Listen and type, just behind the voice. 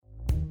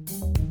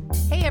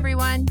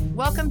everyone.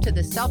 Welcome to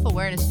the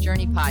Self-Awareness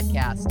Journey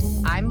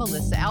podcast. I'm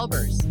Melissa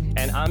Albers.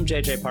 And I'm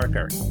JJ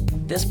Parker.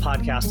 This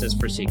podcast is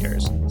for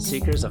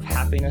seekers of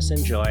happiness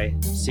and joy,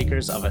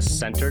 seekers of a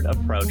centered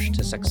approach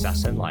to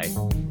success in life,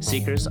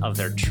 seekers of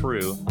their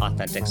true,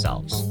 authentic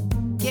selves.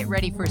 Get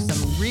ready for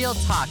some real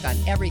talk on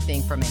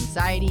everything from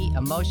anxiety,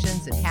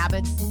 emotions, and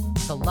habits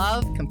to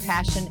love,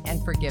 compassion,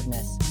 and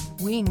forgiveness.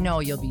 We know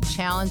you'll be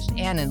challenged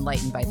and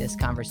enlightened by this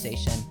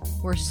conversation.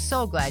 We're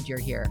so glad you're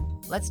here.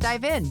 Let's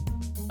dive in.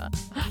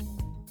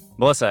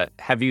 Melissa,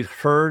 have you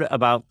heard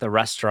about the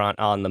restaurant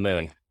on the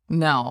moon?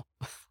 No.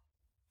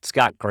 It's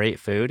got great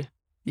food,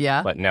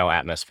 Yeah? but no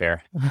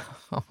atmosphere.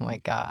 Oh my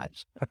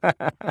gosh.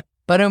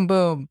 Ba-dum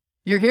boom.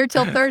 You're here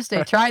till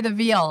Thursday. Try the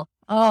veal.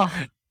 Oh,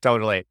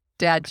 Totally.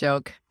 dad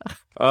joke.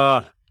 You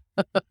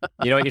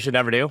know what you should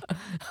never do?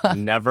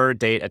 Never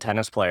date a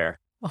tennis player.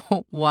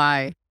 Oh,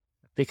 why?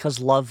 Because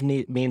love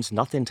means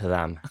nothing to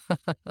them.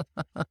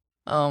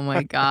 Oh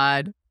my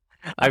God.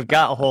 I've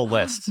got a whole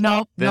list.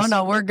 No,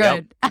 we're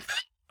good. Yep.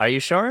 Are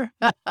you sure?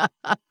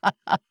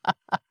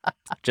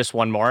 Just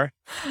one more?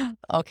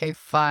 Okay,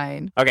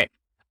 fine. Okay.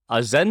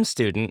 A Zen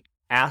student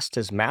asked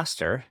his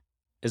master,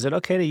 "Is it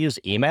okay to use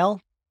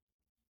email?"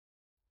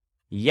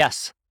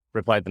 "Yes,"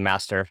 replied the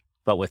master,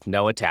 but with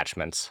no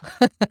attachments.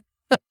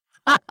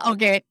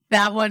 Okay,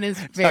 that one is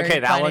very Okay,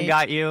 that funny. one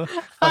got you?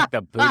 Like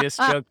the Buddhist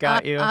joke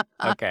got you?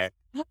 Okay.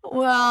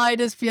 Well, I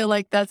just feel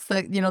like that's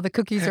the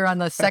cookies are on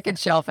the second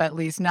shelf at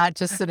least, not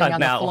just sitting on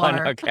the That floor.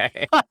 one,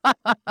 okay.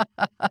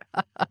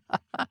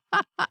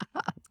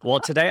 Well,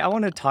 today I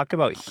want to talk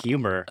about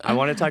humor. I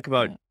want to talk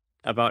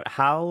about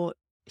how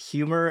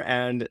humor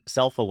and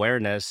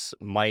self-awareness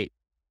might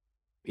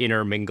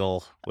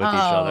intermingle with each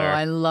other.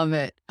 I love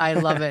it. I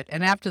love it.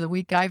 And after the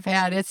week I've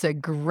had, it's a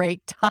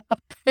great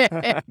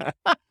topic.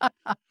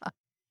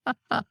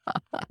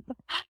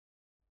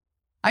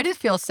 I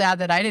just feel sad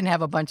that I didn't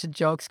have a bunch of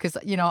jokes because,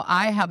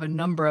 I have a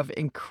number of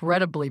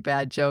incredibly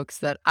bad jokes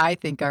that I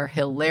think are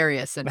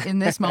hilarious. And in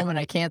this moment,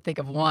 I can't think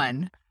of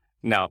one.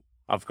 No,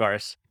 of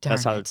course.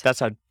 Darn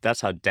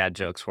That's how dad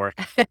jokes work.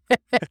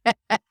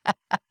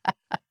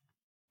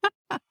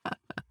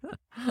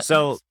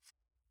 So,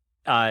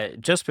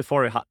 just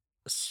before we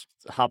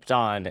hopped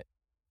on,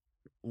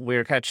 we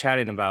were kind of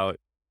chatting about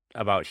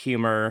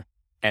humor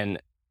and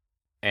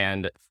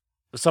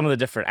some of the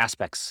different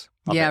aspects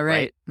of Yeah, it,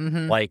 right.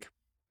 Mm-hmm.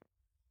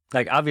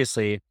 Like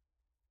obviously,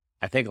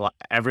 I think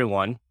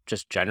everyone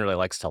just generally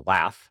likes to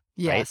laugh.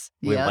 Right? Yes.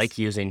 We yes. like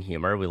using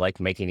humor. We like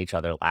making each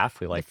other laugh.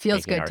 We like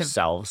feels making good to-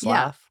 ourselves Yeah.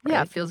 laugh. Right?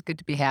 Yeah, it feels good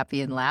to be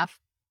happy and laugh.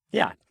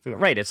 Yeah,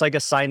 right. It's like a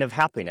sign of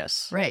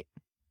happiness. Right.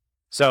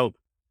 So,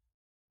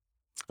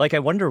 I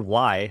wonder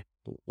why,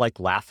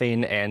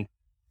 laughing and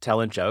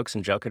telling jokes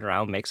and joking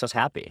around makes us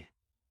happy.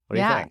 What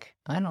do you think?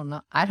 I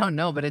don't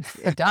know, but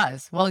it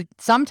does. Well,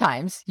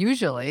 sometimes,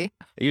 usually.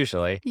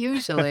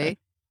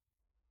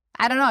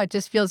 I don't know. It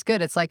just feels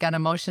good. It's like an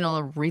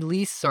emotional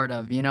release, sort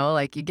of,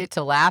 like you get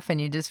to laugh and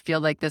you just feel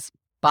like this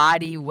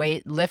body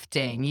weight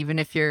lifting, even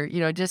if you're,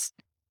 it just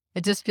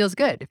feels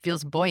good. It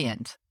feels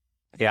buoyant.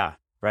 Yeah,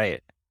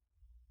 right.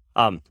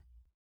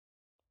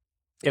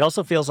 It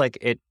also feels like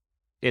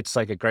it's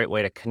like a great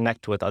way to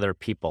connect with other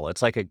people.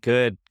 It's like a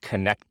good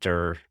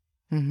connector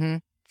Mm-hmm.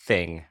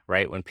 thing,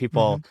 right? When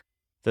people,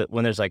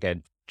 when there's like a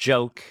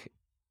joke,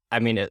 I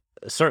mean,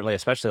 certainly,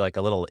 especially like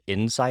a little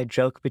inside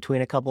joke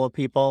between a couple of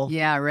people.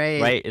 Yeah, right.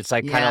 Right? It's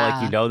like kind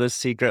of like Yeah. this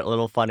secret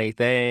little funny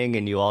thing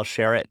and you all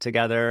share it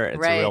together. It's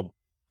Right. a real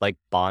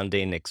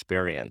bonding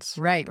experience.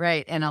 Right.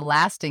 And a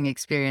lasting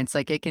experience.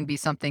 Like it can be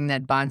something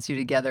that bonds you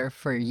together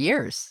for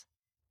years.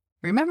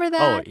 Remember Oh,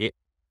 that?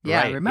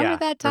 Yeah, right. remember Yeah.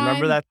 that time?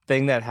 Remember that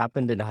thing that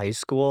happened in high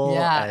school?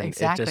 Yeah, And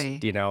exactly.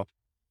 it just,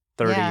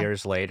 30 Yeah.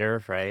 years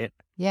later, right?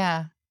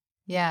 Yeah.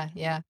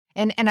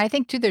 And I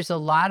think too, there's a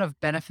lot of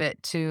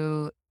benefit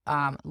to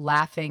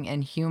laughing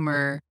and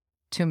humor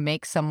to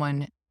make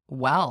someone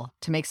well,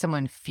 to make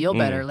someone feel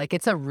better. Like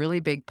it's a really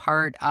big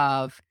part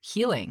of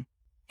healing.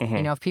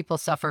 Mhm. If people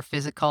suffer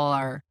physical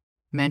or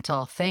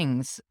mental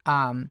things,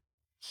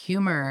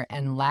 humor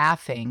and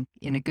laughing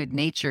in a good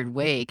natured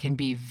way can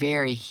be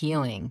very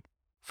healing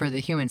for the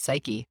human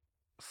psyche.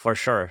 For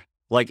sure.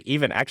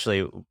 Even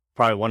actually,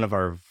 probably one of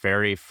our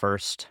very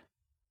first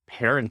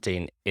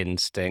parenting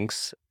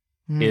instincts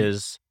Mm.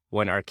 is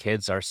when our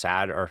kids are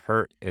sad or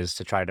hurt is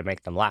to try to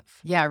make them laugh.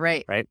 Yeah,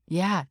 right. Right?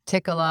 Yeah,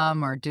 tickle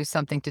them or do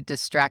something to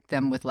distract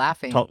them with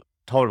laughing.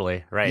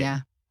 Totally, right.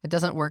 Yeah. It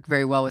doesn't work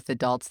very well with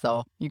adults,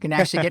 though. You can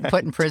actually get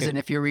put in prison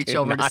if you reach Do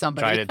over to not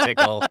somebody. try to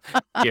tickle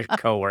your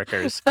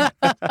coworkers.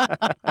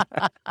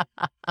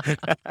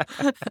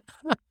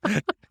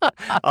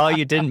 Oh,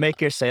 you didn't make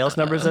your sales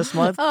numbers this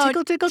month? Oh,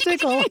 Tickle,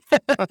 tickle.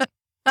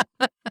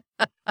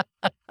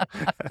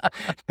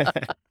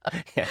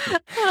 Yeah.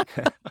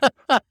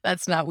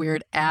 That's not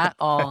weird at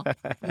all.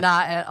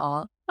 Not at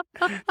all.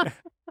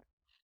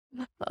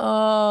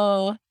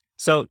 Oh,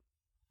 So,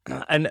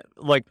 and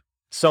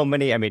so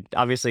many, I mean,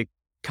 obviously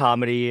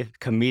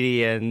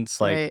comedians,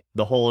 Right.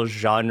 the whole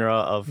genre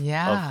of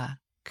yeah.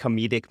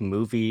 comedic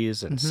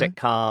movies and Mhm.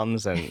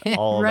 sitcoms and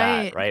all of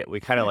that, Right. right? We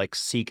kind of like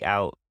seek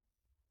out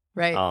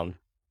Right.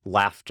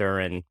 laughter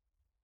and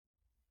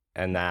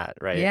that,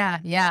 right? Yeah,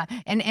 yeah.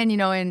 And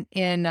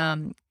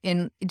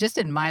in just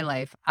in my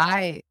life,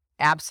 I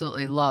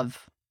absolutely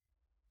love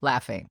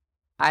laughing.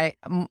 I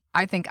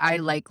think I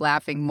like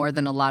laughing more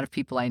than a lot of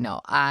people I know.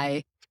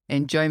 I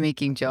enjoy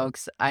making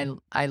jokes.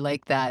 I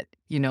like that,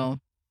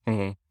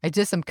 Hmm. I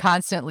just am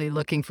constantly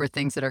looking for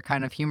things that are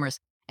kind of humorous.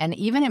 And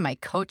even in my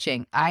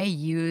coaching, I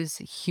use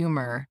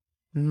humor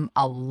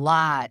a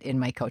lot in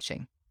my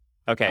coaching.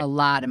 Okay, A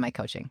lot in my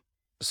coaching.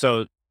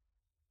 so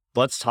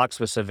let's talk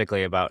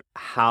specifically about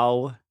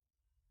how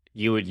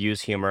you would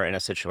use humor in a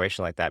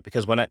situation like that.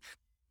 Because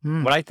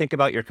Mm, when I think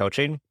about your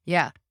coaching,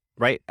 yeah.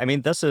 right? I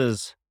mean, this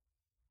is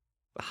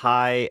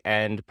high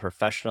end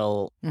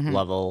professional Hmm.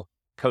 level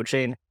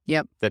coaching.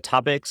 Yep. The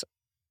topics,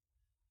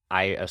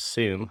 I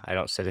assume, I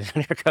don't sit in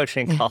on your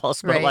coaching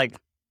calls, but Right. like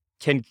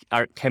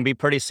can be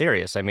pretty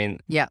serious. I mean,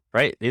 Yep.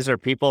 right? These are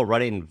people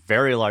running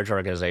very large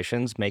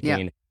organizations, Yep.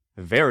 making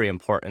very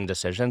important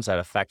decisions that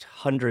affect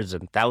hundreds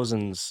and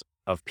thousands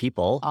of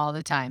people, All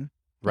the time.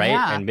 right?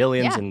 Yeah. Yeah.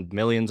 And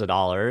millions of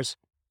dollars.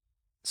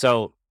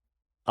 So,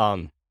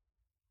 um,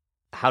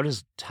 how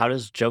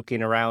does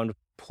joking around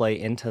play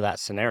into that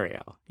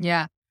scenario?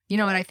 Yeah. You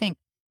know what I think?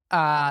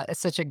 It's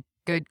such a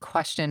good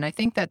question. I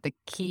think that the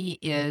key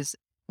is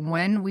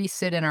when we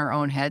sit in our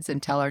own heads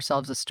and tell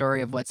ourselves a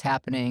story of what's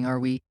happening, or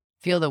we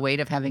feel the weight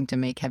of having to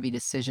make heavy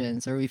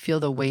decisions, or we feel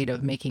the weight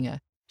of making a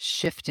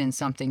shift in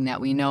something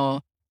that we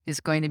know is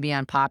going to be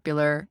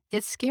unpopular.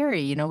 It's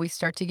scary. We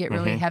start to get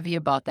really Hmm. heavy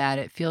about that.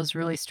 It feels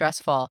really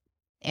stressful.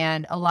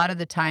 And a lot of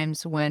the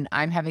times when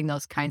I'm having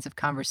those kinds of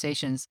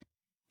conversations,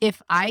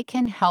 if I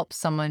can help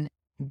someone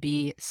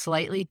be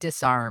slightly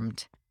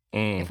disarmed,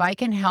 Mm, if I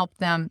can help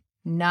them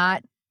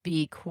not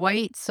be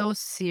quite so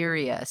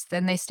serious,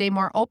 then they stay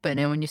more open.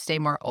 And when you stay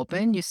more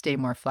open, you stay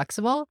more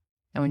flexible.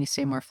 And when you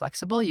stay more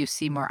flexible, you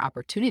see more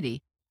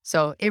opportunity.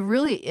 So it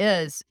really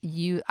is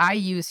I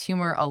use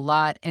humor a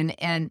lot and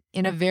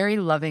in a very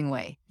loving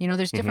way.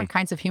 There's hmm. different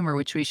kinds of humor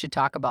which we should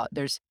talk about.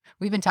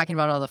 We've been talking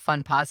about all the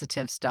fun,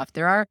 positive stuff.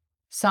 There are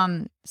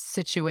some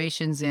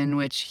situations in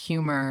which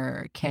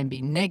humor can be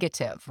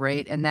negative,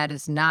 right? And that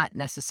is not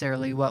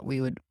necessarily what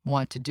we would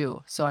want to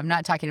do. So I'm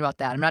not talking about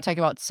that. I'm not talking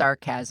about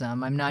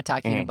sarcasm. I'm not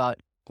talking Hmm. about,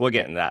 We'll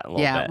get in that in a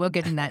little yeah, bit. we'll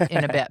get in that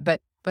in a bit.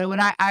 But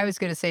what I was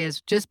going to say is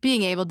just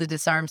being able to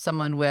disarm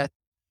someone with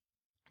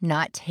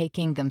not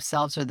taking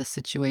themselves or the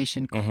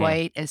situation Hmm.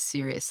 quite as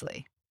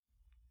seriously.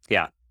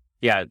 Yeah.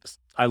 Yeah.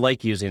 I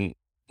like using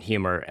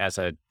humor as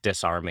a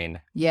disarming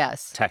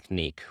Yes.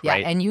 technique, Yeah.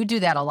 right? And you do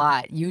that a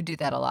lot. You do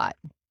that a lot.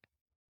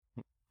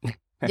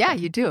 Yeah,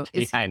 you do.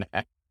 Yeah, I know.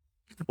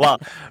 Well,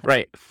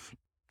 right.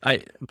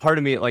 I part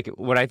of me, like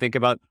when I think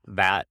about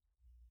that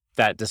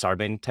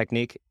disarming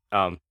technique,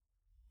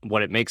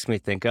 what it makes me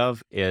think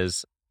of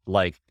is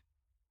like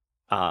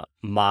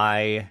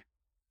my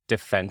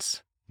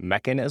defense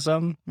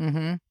mechanism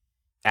Mm-hmm.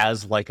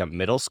 as like a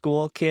middle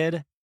school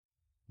kid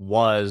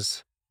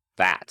was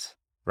that,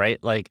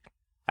 right? Like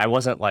I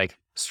wasn't like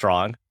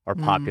strong or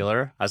Mm.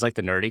 popular. I was like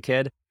the nerdy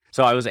kid.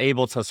 So I was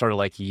able to sort of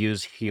like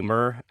use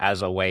humor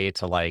as a way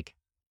to like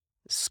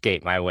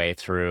skate my way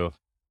through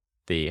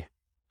the, you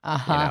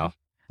Uh-huh. know,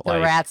 The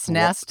like rat's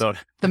nest, the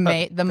the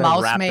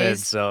mouse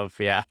rapids maze. of,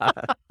 yeah,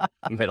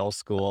 middle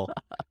school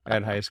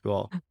and high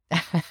school.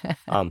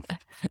 Um,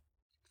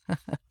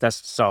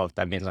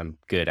 that means I'm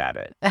good at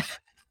it.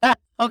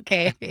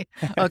 Okay.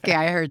 Okay,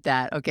 I heard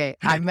that. Okay.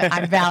 I'm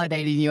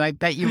validating you. I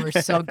bet you were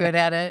so good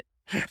at it.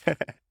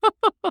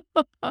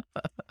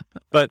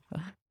 But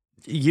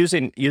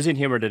using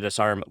humor to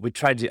disarm,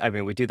 I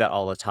mean, we do that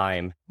all the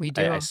time. We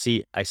I do.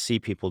 see I see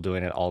people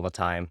doing it all the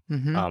time.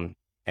 Mhm.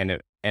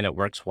 And it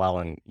works well,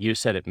 and you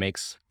said it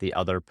makes the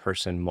other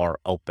person more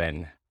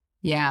open,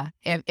 Yeah,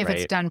 if it's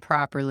right? done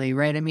properly,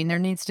 right? I mean, there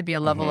needs to be a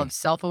level Mhm. of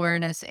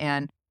self-awareness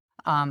and,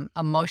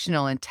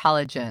 emotional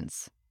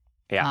intelligence,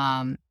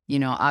 Yeah.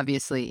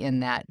 obviously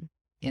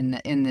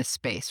in this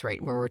space,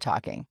 right, where we're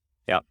talking.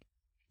 Yeah.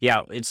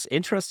 Yeah, it's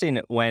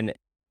interesting when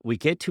we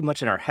get too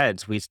much in our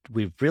heads, we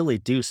really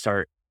do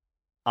start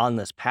on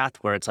this path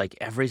where it's like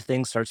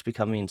everything starts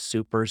becoming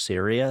super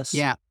serious,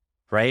 Yeah,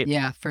 right?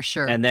 yeah, for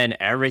sure. And then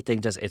everything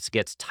just it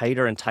gets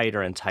tighter and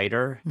tighter and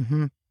tighter.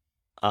 Mhm.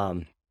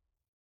 Um,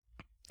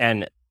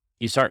 and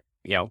you start,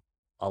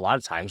 a lot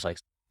of times like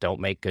don't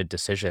make good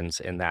decisions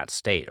in that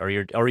state, or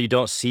you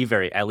don't see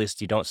at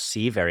least you don't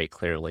see very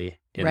clearly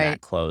in that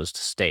Right. closed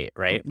state,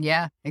 right?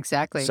 Yeah,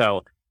 exactly.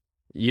 So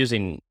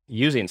using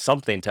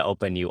something to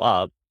open you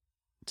up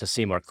to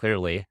see more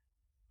clearly,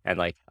 and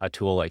like a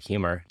tool like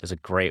humor is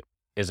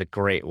a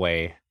great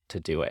way to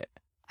do it.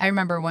 I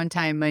remember one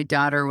time my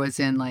daughter was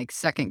in like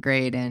second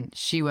grade and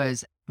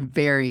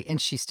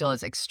and she still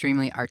is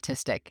extremely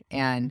artistic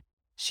and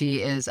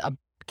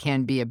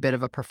can be a bit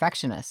of a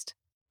perfectionist.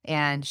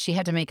 And she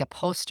had to make a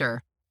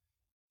poster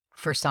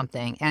for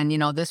something. And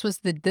this is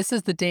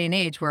the day and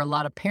age where a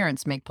lot of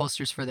parents make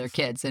posters for their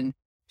kids. And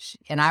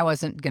And I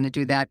wasn't going to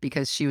do that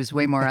because she was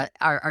way more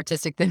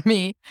artistic than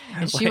me.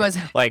 And she was,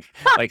 like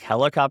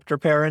helicopter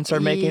parents are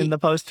making the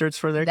posters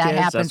for their that kids.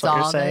 happens That's what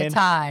you're all the saying.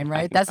 time,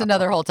 right? That's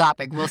another whole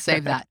topic. We'll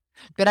save that.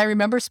 But I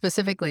remember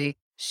specifically,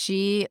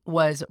 she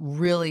was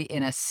really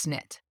in a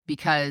snit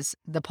because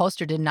the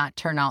poster did not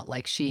turn out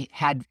like she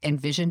had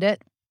envisioned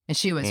it. And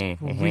she was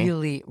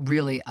really,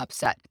 really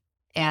upset.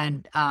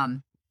 And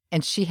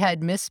she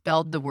had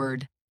misspelled the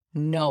word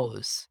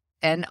nose,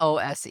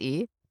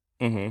 Nose.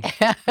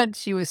 And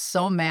she was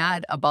so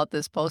mad about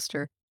this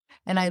poster.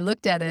 And I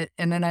looked at it,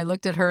 and then I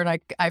looked at her, and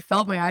I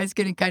felt my eyes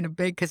getting kind of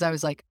big because I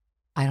was like,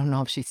 I don't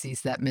know if she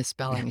sees that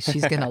misspelling.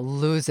 She's going to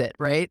lose it,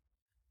 right?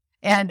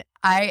 And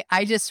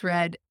I just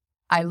read,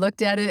 I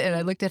looked at it, and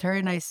I looked at her,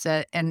 and I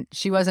said, and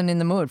she wasn't in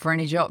the mood for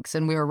any jokes.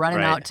 And we were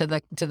running out to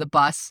the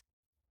bus,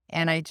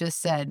 and I just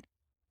said,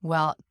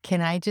 well, can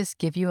I just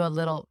give you a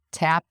little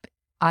tap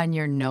on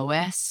your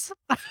nose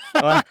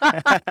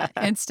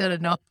instead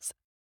of nose?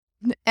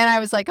 And I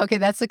was like, okay,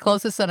 that's the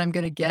closest that I'm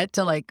going to get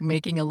to like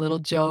making a little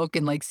joke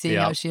and like seeing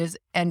how she is.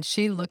 And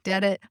she looked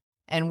at it,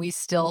 and we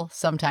still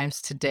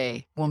sometimes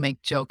today will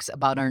make jokes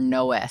about our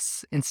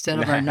nose instead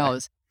of our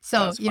nose.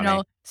 So,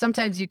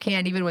 sometimes you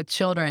can't, even with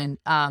children,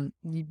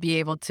 you'd be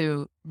able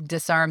to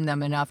disarm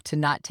them enough to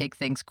not take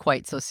things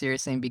quite so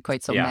seriously and be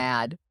quite so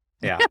mad.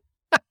 Yeah.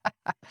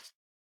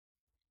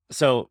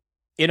 So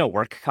in a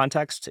work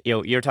context,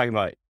 you're talking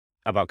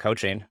about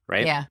coaching,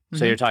 right? Yeah.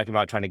 So you're talking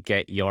about trying to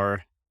get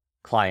your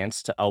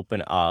clients to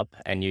open up,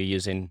 and you're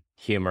using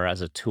humor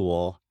as a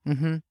tool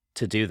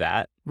to do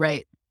that.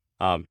 Right.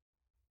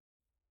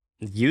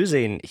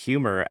 Using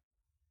humor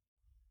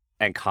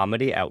and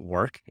comedy at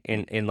work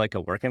in like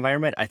a work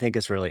environment, I think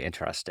is really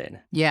interesting.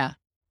 Yeah.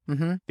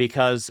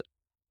 Because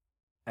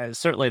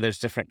certainly there's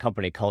different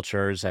company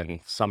cultures, and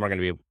some are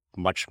going to be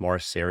much more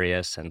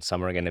serious, and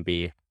some are going to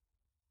be a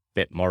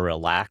bit more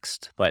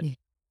relaxed. But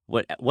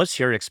what's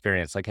your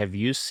experience? Like, have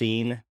you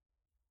seen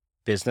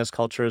business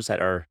cultures that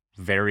are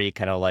very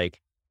kind of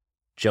like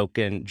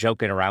joking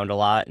around a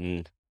lot,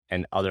 and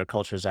other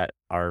cultures that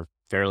are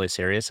fairly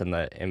serious, and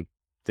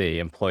the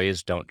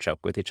employees don't joke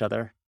with each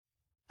other?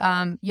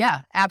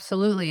 Yeah,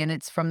 absolutely. And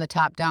it's from the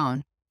top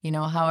down.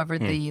 However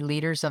the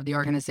leaders of the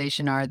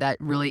organization are, that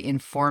really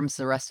informs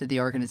the rest of the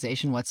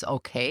organization what's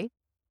okay.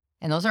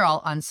 And those are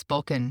all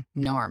unspoken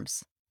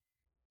norms.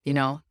 They're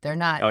not,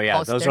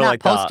 those they're are not like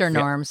poster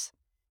norms.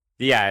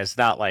 Yeah, it's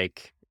not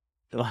like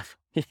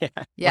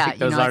Yeah, like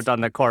those aren't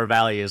on the core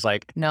values.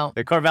 Like, no,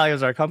 the core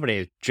values of our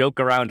company joke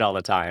around all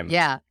the time.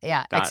 Yeah.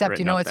 Except,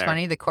 written up what's there.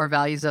 funny? The core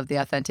values of the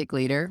authentic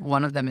leader,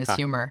 one of them is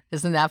humor.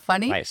 Isn't that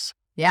funny? Nice.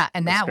 Yeah,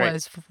 and That's that great.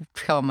 was,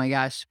 oh my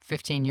gosh,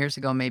 15 years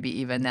ago, maybe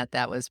even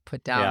that was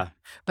put down. Yeah.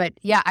 But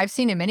yeah, I've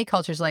seen in many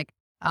cultures, like,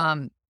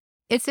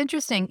 it's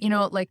interesting,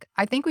 like,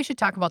 I think we should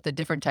talk about the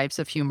different types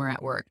of humor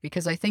at work,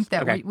 because I think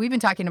that we've been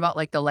talking about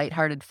like the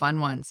lighthearted, fun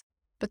ones,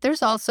 but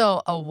there's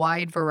also a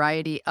wide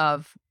variety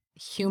of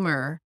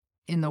humor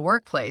in the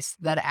workplace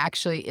that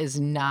actually is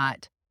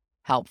not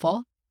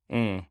helpful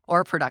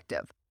or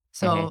productive.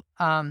 So,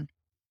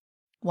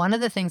 one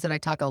of the things that I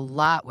talk a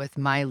lot with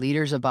my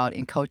leaders about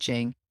in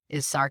coaching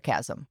is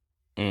sarcasm.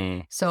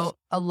 So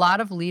a lot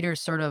of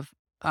leaders sort of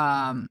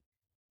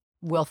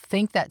will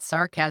think that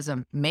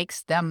sarcasm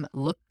makes them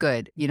look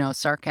good.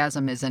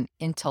 Sarcasm is an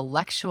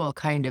intellectual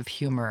kind of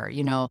humor.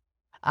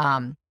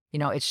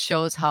 It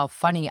shows how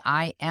funny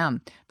I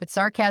am. But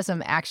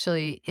sarcasm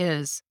actually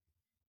is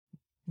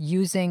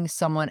using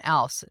someone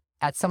else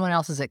at someone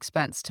else's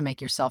expense to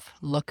make yourself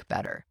look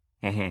better.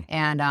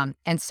 And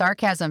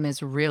sarcasm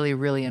is really,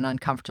 really an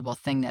uncomfortable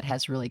thing that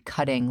has really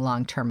cutting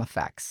long-term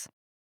effects.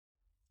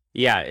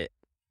 Yeah,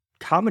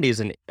 comedy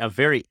is a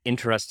very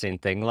interesting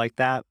thing like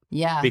that.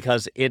 Yeah.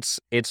 Because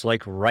it's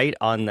like right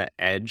on the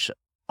edge.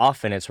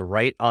 Often it's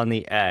right on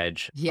the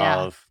edge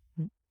of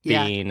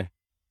being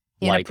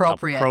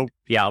inappropriate. Like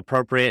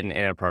appropriate and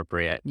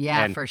inappropriate.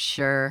 Yeah, and for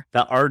sure.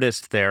 The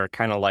artist there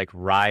kind of like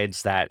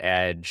rides that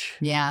edge.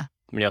 Yeah.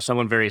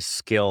 Someone very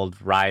skilled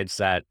rides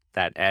that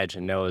edge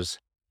and knows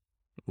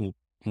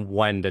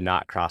when to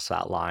not cross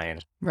that line.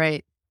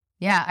 Right.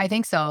 Yeah, I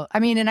think so. I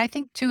mean, and I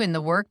think too in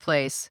the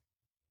workplace,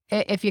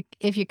 if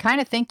you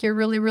kind of think you're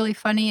really, really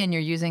funny and you're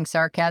using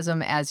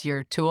sarcasm as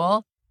your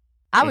tool,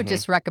 I would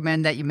just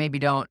recommend that you maybe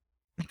don't.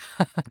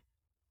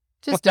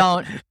 Just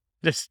don't.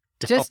 Just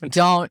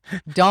don't.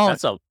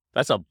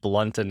 That's a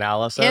blunt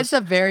analysis. It's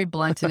a very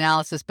blunt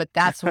analysis, but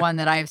that's one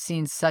that I've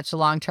seen such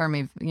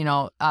long-term,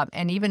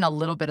 and even a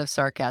little bit of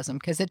sarcasm,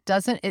 because it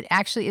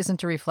actually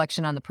isn't a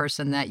reflection on the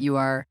person that you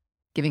are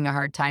giving a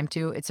hard time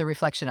to. It's a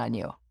reflection on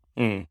you.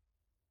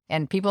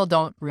 And people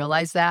don't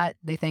realize that.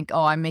 They think,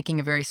 oh, I'm making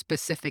a very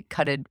specific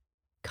cutted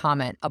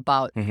comment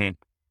about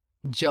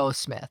Joe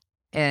Smith.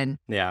 And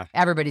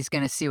everybody's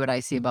going to see what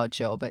I see about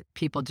Joe, but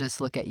people just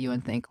look at you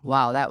and think,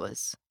 wow, that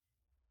was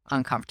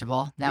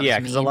uncomfortable. That was mean.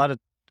 Because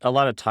a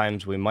lot of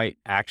times we might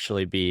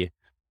actually be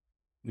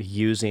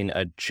using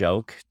a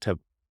joke to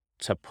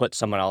put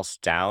someone else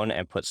down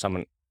and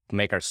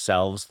make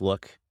ourselves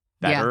look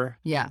better.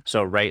 Yeah.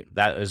 So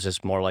that is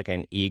just more like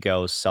an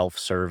ego,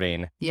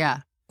 self-serving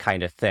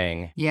kind of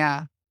thing.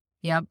 Yeah.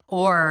 Yep.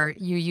 Or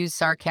you use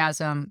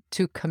sarcasm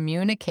to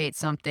communicate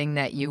something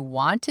that you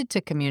wanted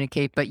to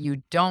communicate, but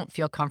you don't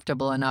feel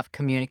comfortable enough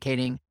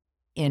communicating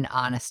in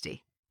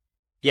honesty.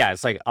 Yeah,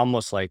 it's like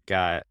almost like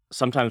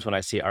sometimes when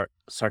I see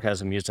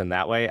sarcasm used in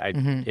that way,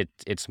 Hmm.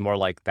 it's more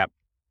like that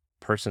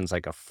person's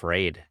like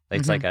afraid.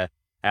 It's Hmm. like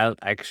I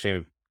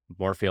actually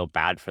more feel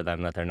bad for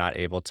them that they're not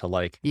able to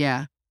like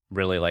Yeah.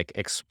 really like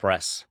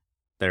express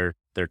their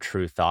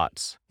true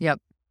thoughts. Yep.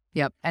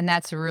 Yep. And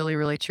that's really,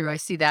 really true. I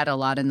see that a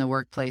lot in the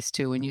workplace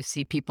too, when you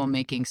see people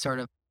making sort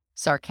of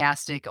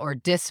sarcastic or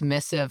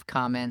dismissive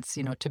comments,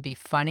 to be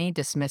funny,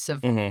 dismissive,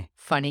 Hmm.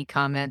 funny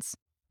comments,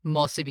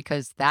 mostly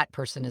because that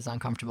person is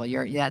uncomfortable.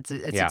 Yeah, it's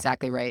Yeah,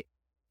 exactly right.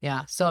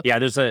 Yeah. So, yeah.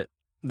 There's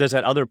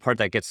that other part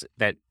that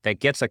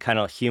gets a kind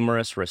of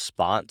humorous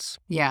response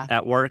yeah.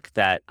 at work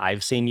that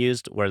I've seen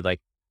used where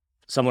like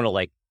someone will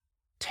like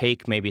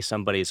take maybe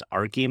somebody's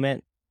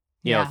argument.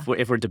 Yeah.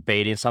 If we're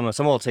debating someone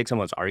will take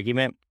someone's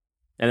argument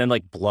and then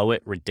like blow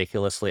it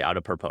ridiculously out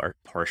of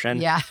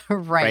proportion, Yeah. right?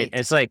 And Right.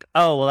 it's like,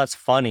 oh well, that's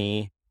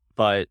funny,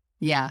 but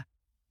Yeah.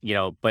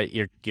 but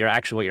you're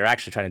actually what you're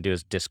actually trying to do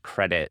is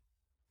discredit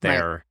Right.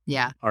 their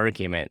Yeah.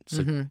 argument.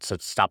 So Hmm. so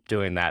stop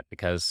doing that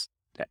because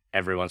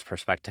everyone's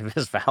perspective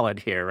is valid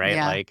here, right?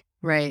 Yeah. Like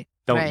Right.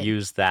 don't Right.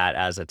 use that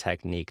as a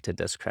technique to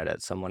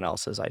discredit someone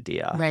else's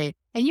idea. Right.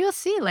 And you'll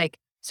see like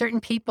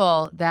certain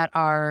people that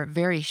are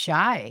very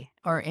shy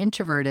or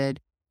introverted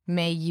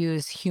may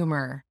use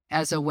humor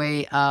as a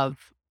way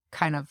of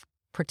kind of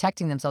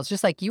protecting themselves,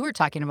 just like you were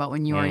talking about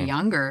when you were Mm,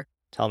 younger.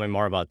 tell me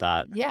more about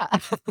that. Yeah.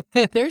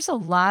 There's a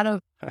lot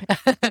of,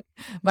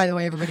 by the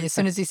way, everybody, as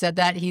soon as he said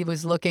that, he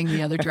was looking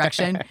the other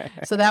direction.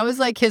 So that was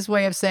like his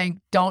way of saying,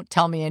 don't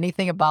tell me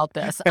anything about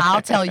this.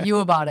 I'll tell you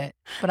about it,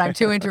 but I'm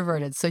too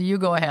introverted. So you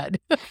go ahead.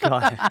 Go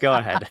ahead. Go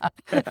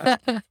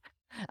ahead.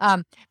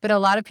 But a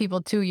lot of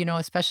people too,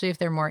 especially if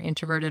they're more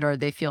introverted or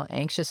they feel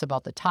anxious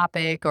about the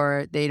topic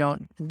or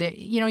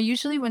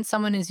usually when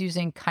someone is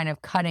using kind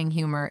of cutting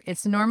humor,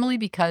 it's normally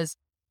because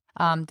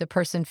the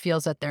person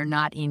feels that they're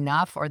not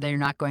enough or they're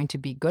not going to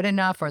be good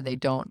enough or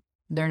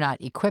they're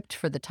not equipped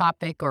for the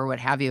topic or what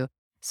have you.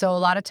 So a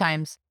lot of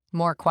times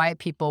more quiet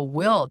people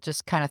will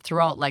just kind of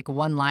throw out like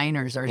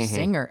one-liners or Hmm.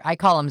 zinger. I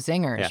call them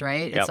zingers, Yeah.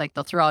 right? It's Yep. like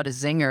they'll throw out a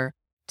zinger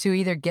to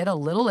either get a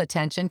little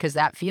attention because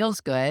that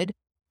feels good,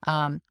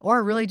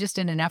 or really just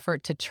in an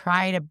effort to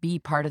try to be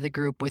part of the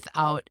group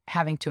without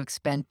having to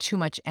expend too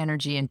much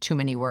energy and too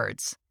many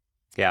words.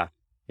 Yeah.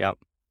 Yep.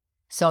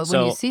 So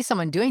when you So, see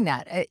someone doing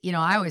that,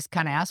 I always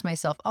kind of ask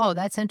myself, oh,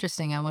 that's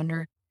interesting. I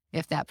wonder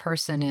if that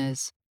person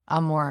is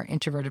a more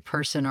introverted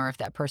person or if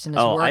that person is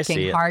oh, I working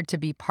see it. hard to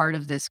be part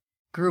of this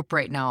group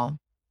right now.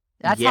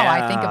 That's how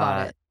I think about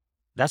Yeah, it.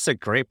 that's a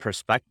great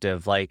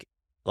perspective. Like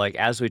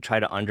as we try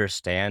to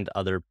understand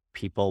other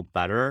people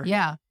better,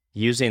 Yeah.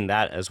 using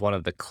that as one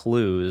of the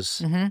clues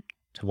Hmm.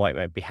 to what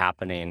might be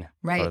happening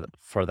Right.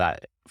 for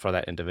that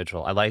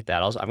individual. I like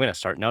that. I'm going to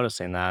start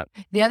noticing that.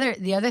 The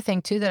other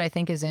thing too that I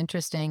think is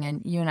interesting,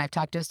 and you and I've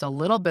talked just a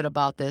little bit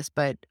about this,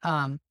 but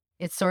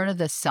it's sort of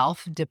the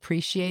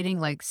self-depreciating,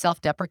 like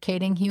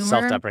self-deprecating humor.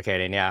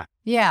 Self-deprecating, yeah.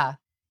 Yeah.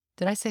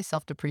 Did I say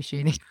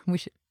self-depreciating? We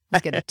should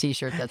let's get a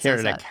T-shirt that You're says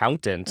an that.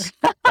 accountant.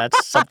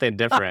 That's something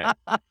different.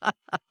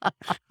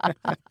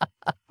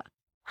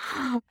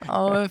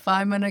 Oh, if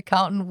I'm an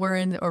accountant, we're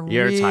in a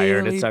You're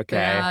tired. It's really okay.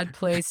 bad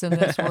place in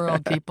this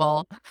world,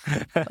 people.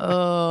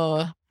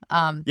 Oh,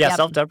 Yeah, yep,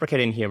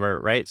 self-deprecating humor,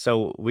 right?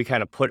 So we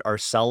kind of put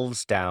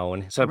ourselves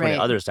down. Instead of putting right.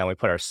 others down, we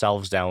put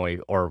ourselves down,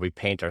 or we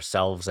paint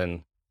ourselves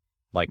in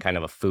like kind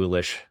of a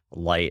foolish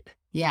light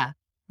Yeah,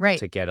 right.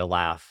 to get a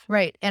laugh.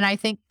 Right. And I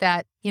think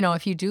that,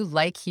 if you do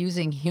like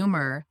using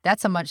humor,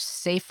 that's a much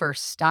safer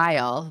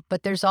style,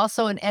 but there's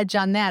also an edge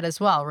on that as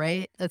well,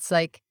 right? It's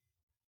like,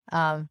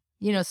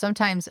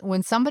 sometimes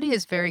when somebody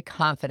is very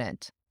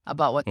confident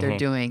about what they're Hmm.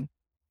 doing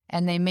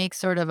and they make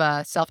sort of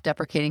a self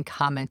deprecating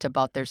comment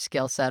about their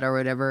skill set or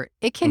whatever,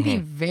 it can be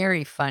Hmm.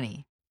 very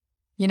funny,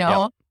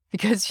 Yep.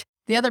 because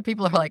the other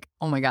people are like,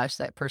 oh my gosh,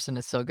 that person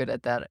is so good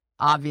at that.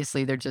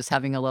 Obviously, they're just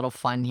having a little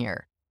fun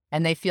here.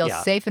 And they feel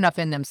Yeah. safe enough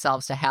in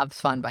themselves to have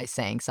fun by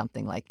saying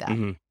something like that.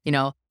 Hmm.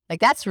 Like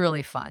that's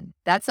really fun.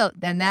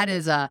 Then that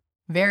is a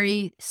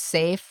very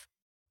safe,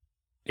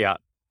 Yeah.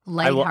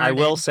 I will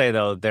lighthearted. say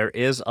though, there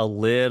is a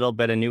little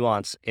bit of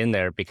nuance in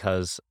there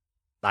because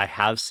I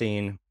have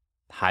seen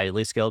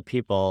highly skilled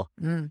people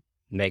Mm,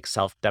 make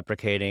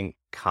self-deprecating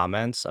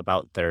comments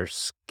about their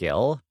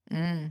skill,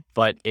 mm.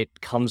 but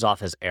it comes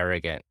off as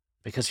arrogant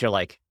because you're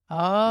like,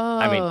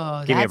 I mean,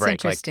 Oh, give me a that's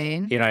break. Like,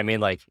 interesting. you know what I mean?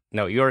 Like,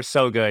 no, you're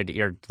so good.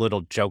 Your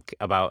little joke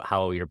about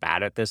how you're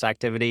bad at this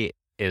activity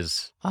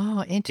is, Oh, you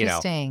know,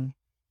 interesting.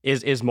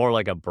 is more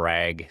like a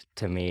brag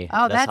to me.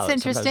 Oh, That's that's how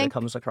sometimes it interesting.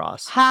 comes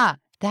across. Ha,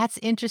 that's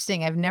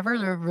interesting. I've never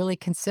really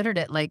considered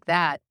it like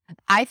that.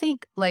 I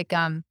think like,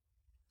 Well,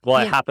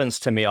 it you happens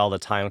to me all the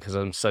time because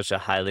I'm such a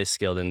highly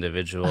skilled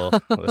individual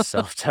with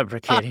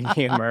self-deprecating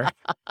humor.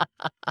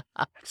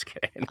 Just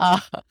kidding. uh,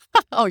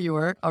 oh, you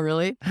were? Oh,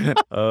 really?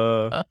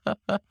 Uh,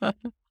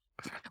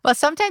 Well,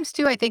 sometimes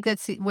too, I think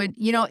that's when,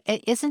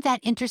 isn't that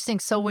interesting?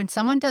 So when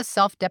someone does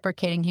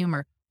self-deprecating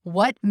humor,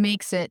 what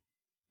makes it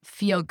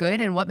feel good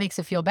and what makes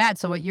it feel bad?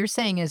 So what you're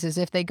saying is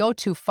if they go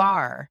too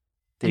far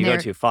If and you go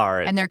too far,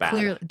 and it's they're bad.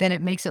 clear, then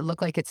it makes it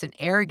look like it's an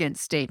arrogant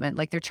statement,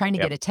 like they're trying to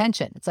Yep. get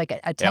attention. It's like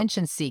Yep.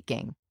 attention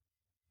seeking.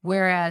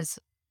 Whereas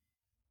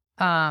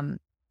um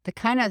the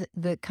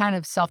kind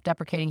of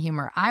self-deprecating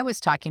humor I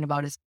was talking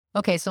about is,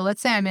 okay, so let's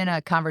say I'm in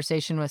a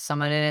conversation with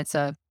someone and it's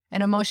an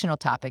emotional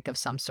topic of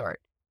some sort,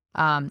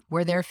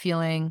 where they're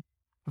feeling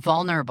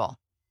vulnerable,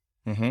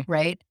 Mm-hmm.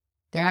 right?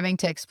 They're having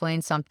to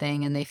explain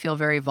something and they feel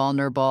very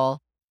vulnerable,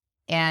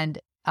 and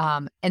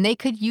they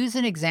could use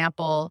an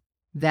example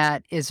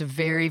that is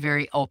very,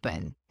 very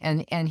open,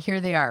 and here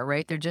they are,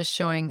 right? They're just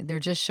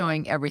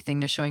showing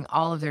everything. They're showing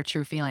all of their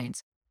true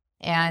feelings,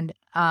 and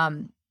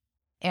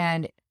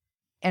and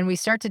and we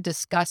start to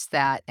discuss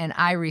that, and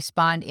I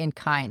respond in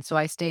kind. So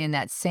I stay in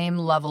that same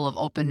level of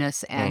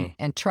openness Mm.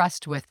 and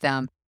trust with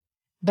them.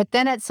 But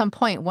then at some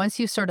point, once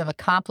you sort of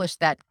accomplish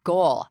that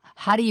goal,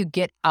 how do you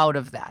get out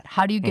of that?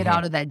 How do you get Mm-hmm.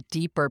 out of that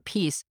deeper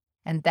piece?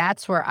 And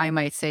that's where I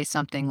might say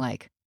something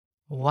like,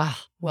 wow,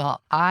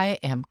 well, I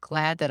am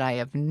glad that I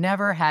have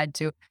never had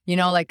to,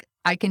 like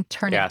I can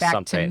turn Yeah, it back to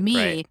something, right.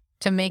 me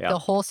to make Yep. the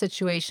whole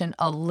situation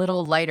a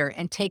little lighter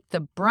and take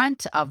the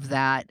brunt of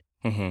that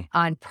Mm-hmm.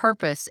 on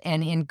purpose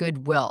and in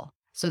goodwill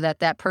so that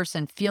that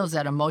person feels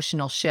that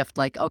emotional shift,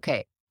 like,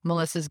 okay,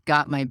 Melissa's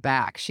got my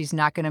back. She's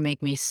not going to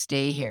make me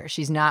stay here.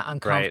 She's not Right.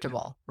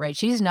 uncomfortable, right?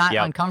 She's not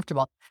Yep.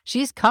 uncomfortable.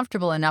 She's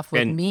comfortable enough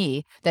with And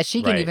me that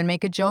she can right. even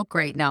make a joke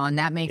right now, and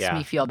that makes me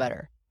Yeah. feel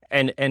better.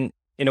 And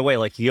in a way,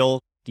 like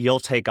you'll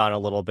take on a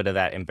little bit of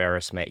that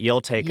embarrassment.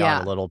 You'll take on a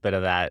Yeah, little bit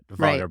of that right.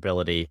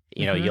 vulnerability.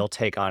 Hmm. You'll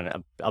take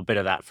on a bit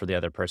of that for the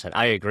other person.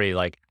 I agree.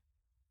 Like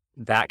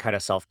that kind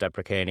of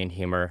self-deprecating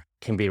humor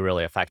can be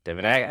really effective,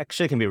 and I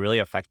actually can be really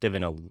effective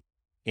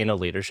in a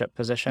leadership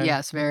position.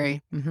 Yes,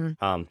 very.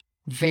 Um,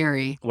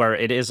 Very. where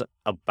it is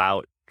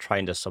about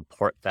trying to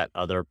support that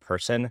other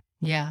person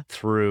Yeah.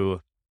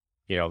 through,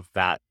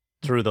 that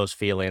through those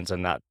feelings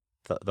and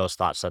those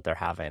thoughts that they're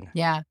having.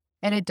 Yeah.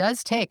 And it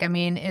does take, I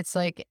mean, it's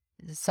like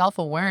self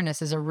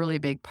awareness is a really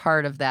big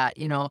part of that,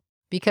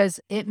 because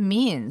it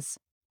means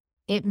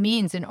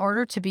in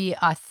order to be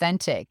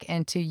authentic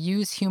and to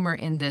use humor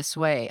in this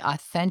way,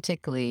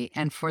 authentically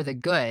and for the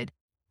good,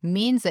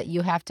 means that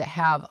you have to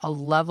have a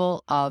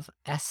level of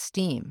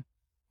esteem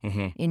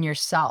Hmm. in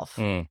yourself,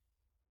 Mm.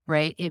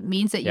 right? It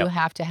means that you Yep.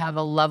 have to have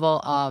a level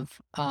of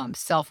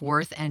self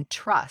worth and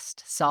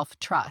self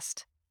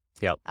trust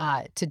Yep.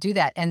 to do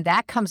that. And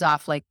that comes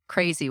off like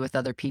crazy with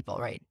other people,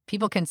 right?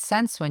 People can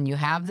sense when you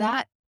have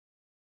that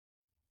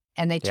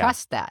and they Yeah.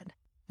 trust that.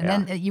 And Yeah.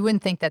 then you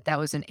wouldn't think that that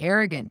was an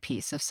arrogant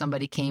piece if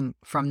somebody came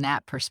from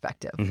that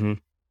perspective. Hmm.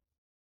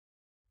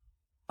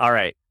 All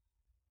right.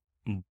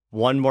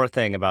 One more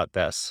thing about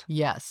this.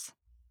 Yes.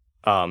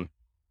 Um,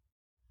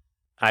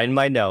 in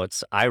my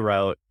notes, I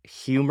wrote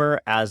humor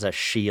as a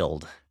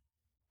shield.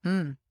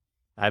 Mm.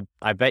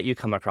 I bet you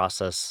come across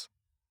this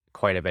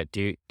quite a bit.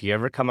 Do you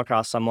ever come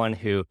across someone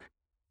who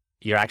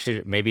you're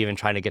actually maybe even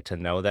trying to get to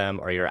know them,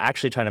 or you're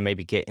actually trying to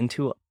maybe get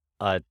into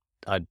a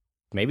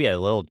maybe a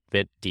little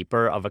bit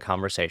deeper of a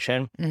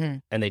conversation, Hmm.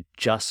 and they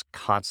just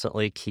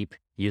constantly keep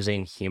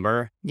using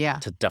humor Yeah.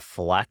 to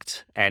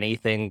deflect any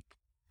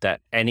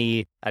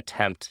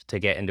attempt to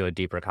get into a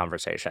deeper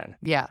conversation.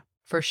 Yeah.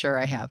 For sure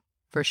I have.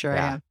 For sure I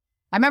Yeah. have.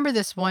 I remember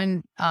this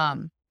one,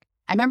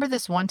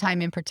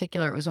 time in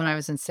particular. It was when I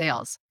was in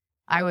sales.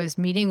 I was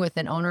meeting with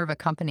an owner of a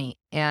company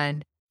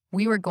and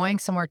we were going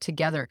somewhere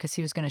together because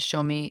he was going to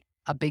show me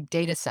a big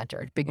data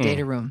center, big Mm.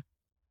 data room.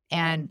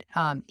 And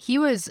he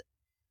was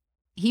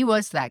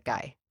that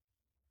guy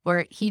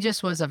where he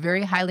just was a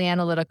very highly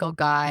analytical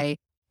guy.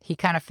 He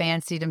kind of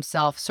fancied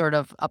himself sort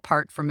of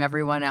apart from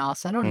everyone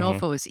else. I don't know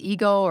if Mhm. it was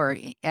ego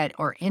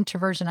or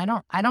introversion.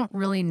 I don't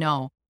really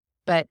know.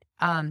 But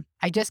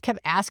I just kept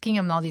asking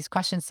him all these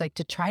questions like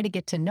to try to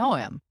get to know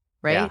him,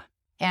 right? Yeah.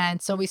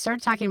 And so we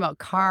started talking about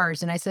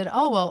cars and I said,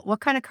 "Oh, well, what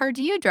kind of car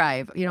do you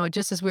drive?"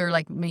 Just as we were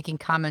like making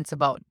comments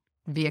about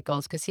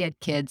vehicles because he had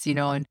kids,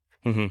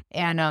 Mhm.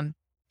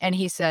 and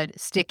he said,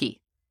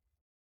 "Sticky."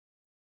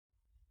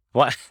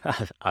 What?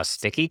 A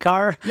sticky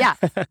car? Yeah,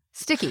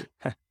 sticky.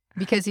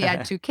 Because he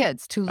had 2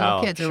 kids, 2 little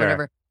Oh, kids or sure.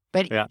 whatever,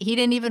 but Yeah. he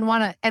didn't even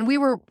wanna, and we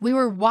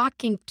were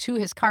walking to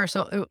his car,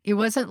 so it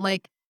wasn't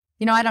like,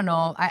 I don't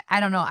know, I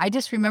don't know, I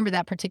just remember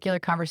that particular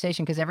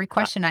conversation because every I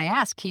question I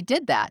asked, he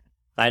did that.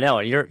 I know,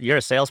 and you're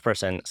a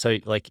salesperson, so,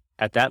 like,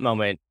 at that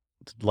moment,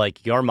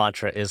 like, your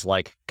mantra is,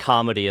 like,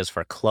 "Comedy is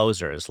for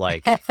closers,"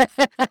 like,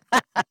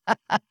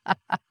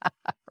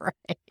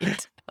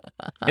 Right.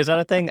 is that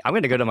a thing? I'm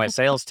gonna go to my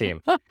sales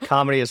team.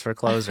 Comedy is for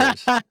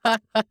closers.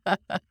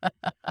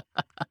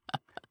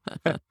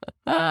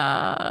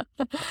 Um,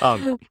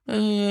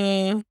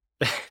 Mm.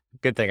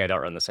 good thing I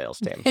don't run the sales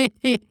team.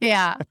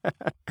 Yeah.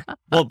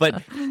 Well,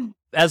 but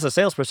as a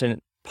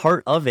salesperson,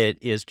 part of it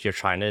is you're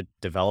trying to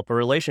develop a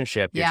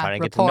relationship. You're Yeah, trying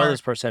to get to know rapport.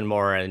 this person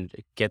more and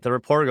get the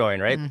rapport going,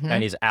 right? And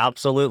Mhm. he's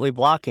absolutely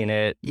blocking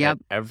it at Yep.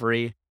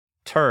 every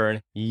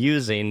turn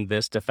using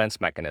this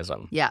defense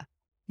mechanism. Yeah.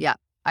 Yeah.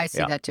 I see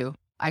Yeah. that too.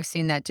 I've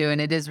seen that too.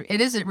 And it is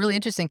really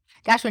interesting.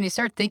 Gosh, when you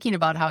start thinking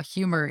about how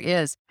humor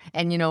is,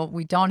 and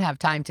we don't have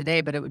time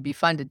today, but it would be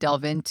fun to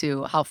delve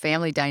into how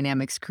family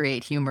dynamics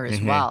create humor as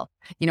well.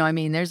 I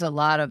mean, there's a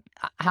lot of,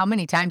 how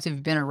many times have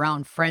you been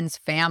around friends'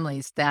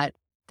 families that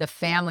the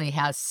family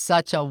has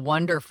such a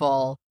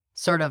wonderful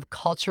sort of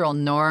cultural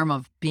norm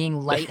of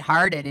being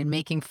lighthearted and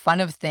making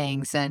fun of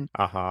things. And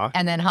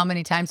then how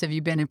many times have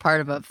you been a part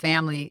of a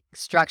family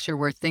structure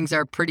where things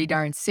are pretty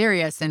darn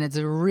serious and it's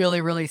really,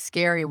 really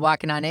scary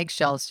walking on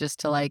eggshells just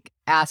to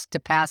ask to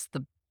pass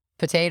the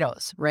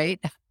potatoes,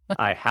 right?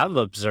 I have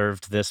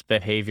observed this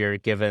behavior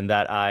given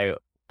that I,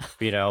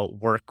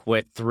 work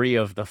with 3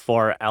 of the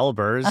 4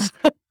 elders.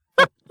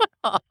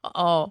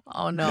 Oh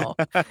no.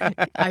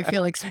 I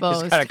feel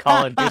exposed. Just kind of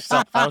calling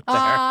yourself out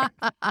there.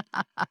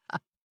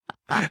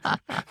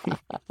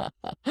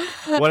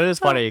 What is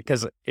funny,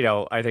 because,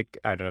 I think,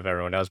 I don't know if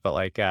everyone knows,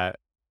 but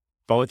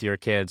both your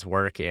kids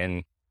work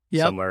in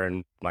somewhere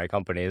in my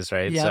companies,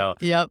 right?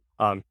 Yep.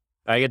 So,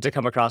 I get to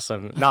come across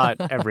them, not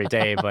every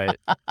day, but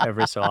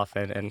every so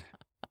often.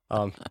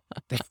 And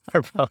they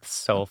are both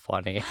so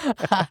funny.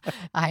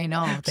 I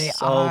know, they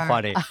So are.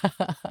 funny.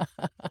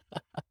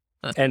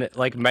 And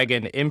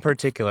Megan in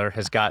particular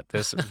has got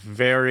this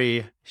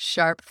very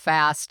Sharp,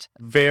 fast.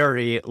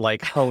 very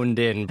honed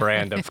in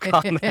brand of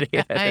comedy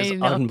that I is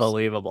know.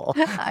 unbelievable.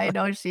 I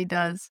know she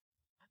does.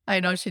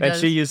 And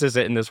she uses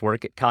it in this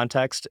work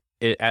context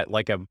at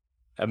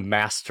a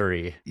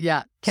mastery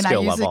Yeah. Can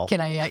skill I use level.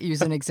 Can I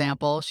use an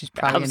example? She's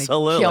probably going to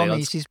Absolutely. kill me.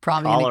 Let's She's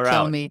probably call going to her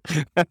kill out. me.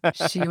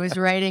 She was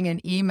writing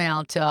an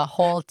email to a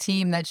whole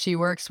team that she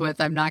works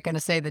with. I'm not going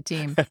to say the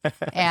team.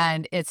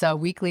 And it's a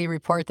weekly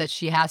report that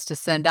she has to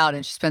send out.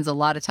 And she spends a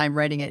lot of time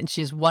writing it. And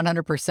she's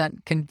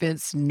 100%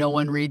 convinced no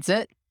one reads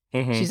it.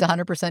 She's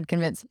 100%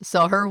 convinced.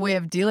 So her way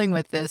of dealing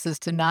with this is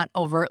to not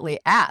overtly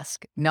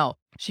ask. No,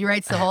 she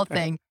writes the whole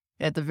thing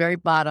at the very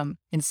bottom.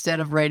 Instead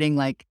of writing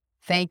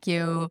thank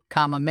you,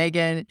 comma,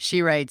 Megan,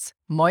 she writes,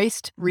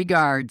 moist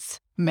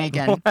regards,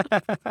 Megan.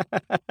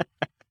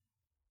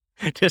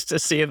 Just to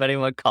see if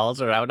anyone calls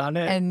her out on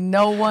it. And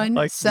no one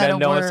said a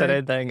no word. one said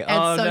anything.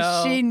 And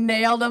so she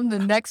nailed them the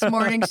next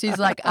morning. She's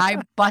like,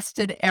 I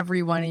busted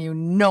every one of you.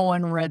 No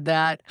one read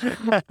that.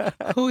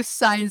 Who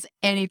signs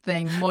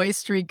anything?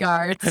 Moist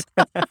regards.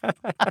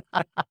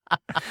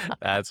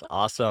 That's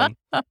awesome.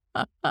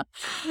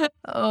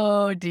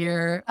 Oh,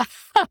 dear.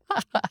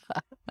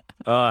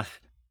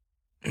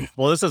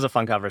 Well, this is a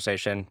fun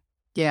conversation.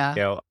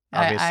 Yeah.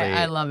 Obviously,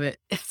 I love it.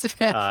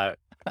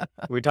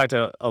 we talked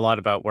a lot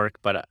about work,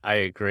 but I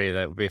agree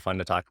that it would be fun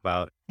to talk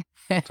about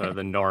sort of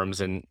the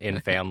norms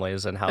in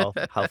families and how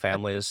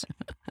families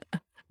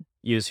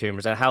use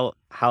humor and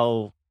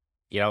how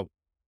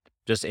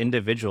just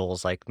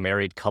individuals like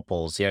married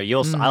couples.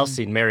 I'll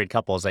see married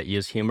couples that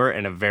use humor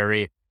in a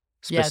very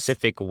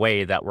specific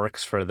way that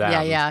works for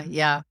them.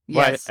 Yeah.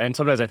 Yes. And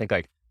sometimes I think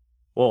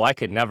well, I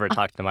could never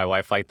talk to my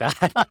wife like that,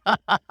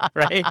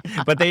 right?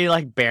 But they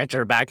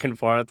banter back and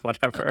forth,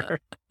 whatever.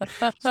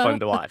 It's fun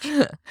to watch.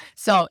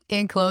 So,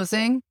 in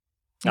closing,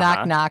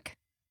 knock, knock.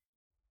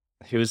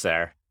 Who's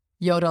there?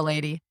 Yoda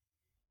lady.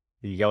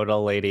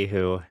 Yoda lady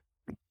who...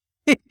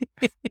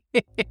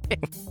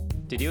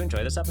 Did you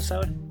enjoy this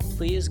episode?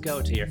 Please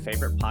go to your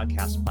favorite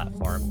podcast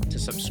platform to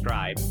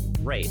subscribe,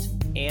 rate,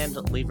 and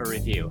leave a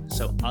review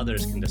so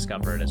others can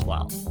discover it as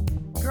well.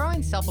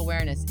 Growing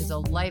self-awareness is a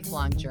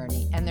lifelong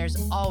journey, and there's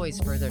always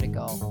further to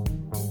go.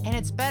 And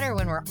it's better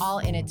when we're all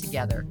in it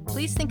together.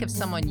 Please think of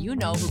someone you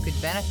know who could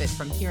benefit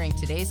from hearing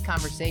today's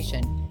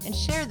conversation and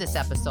share this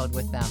episode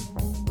with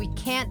them. We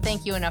can't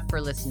thank you enough for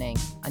listening.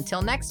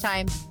 Until next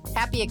time,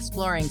 happy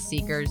exploring,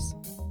 seekers.